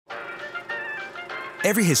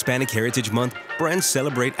Every Hispanic Heritage Month, brands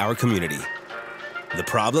celebrate our community. The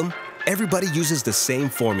problem? Everybody uses the same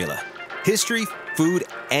formula. History, food,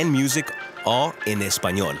 and music, all in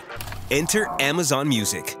Español. Enter Amazon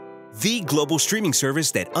Music, the global streaming service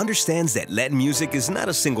that understands that Latin music is not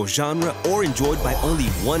a single genre or enjoyed by only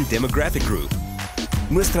one demographic group.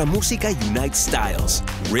 Nuestra música unites styles,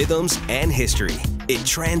 rhythms, and history. It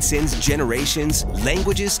transcends generations,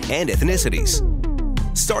 languages, and ethnicities.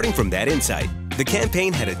 Starting from that insight, the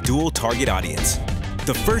campaign had a dual target audience.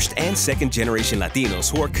 The first and second generation Latinos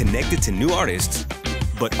who are connected to new artists,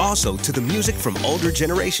 but also to the music from older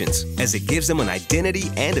generations, as it gives them an identity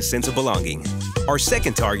and a sense of belonging. Our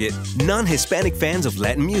second target, non-Hispanic fans of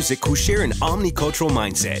Latin music who share an omnicultural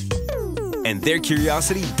mindset. And their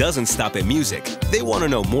curiosity doesn't stop at music. They want to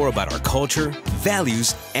know more about our culture,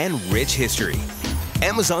 values, and rich history.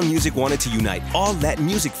 Amazon Music wanted to unite all Latin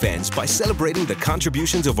music fans by celebrating the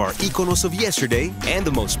contributions of our íconos of yesterday and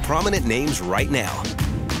the most prominent names right now.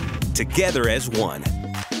 Together as one.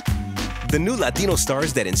 The new Latino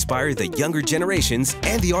stars that inspire the younger generations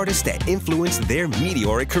and the artists that influence their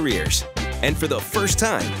meteoric careers. And for the first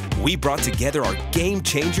time, we brought together our game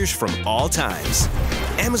changers from all times.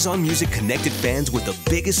 Amazon Music connected fans with the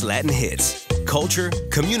biggest Latin hits, culture,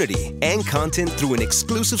 community, and content through an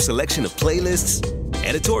exclusive selection of playlists,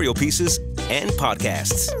 editorial pieces, and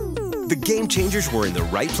podcasts. The game changers were in the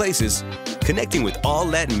right places, connecting with all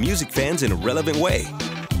Latin music fans in a relevant way.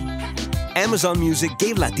 Amazon Music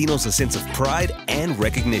gave Latinos a sense of pride and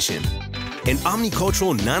recognition. And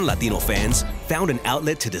omnicultural non-Latino fans found an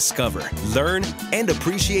outlet to discover, learn, and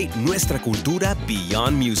appreciate nuestra cultura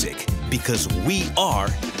beyond music, because we are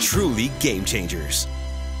truly game changers.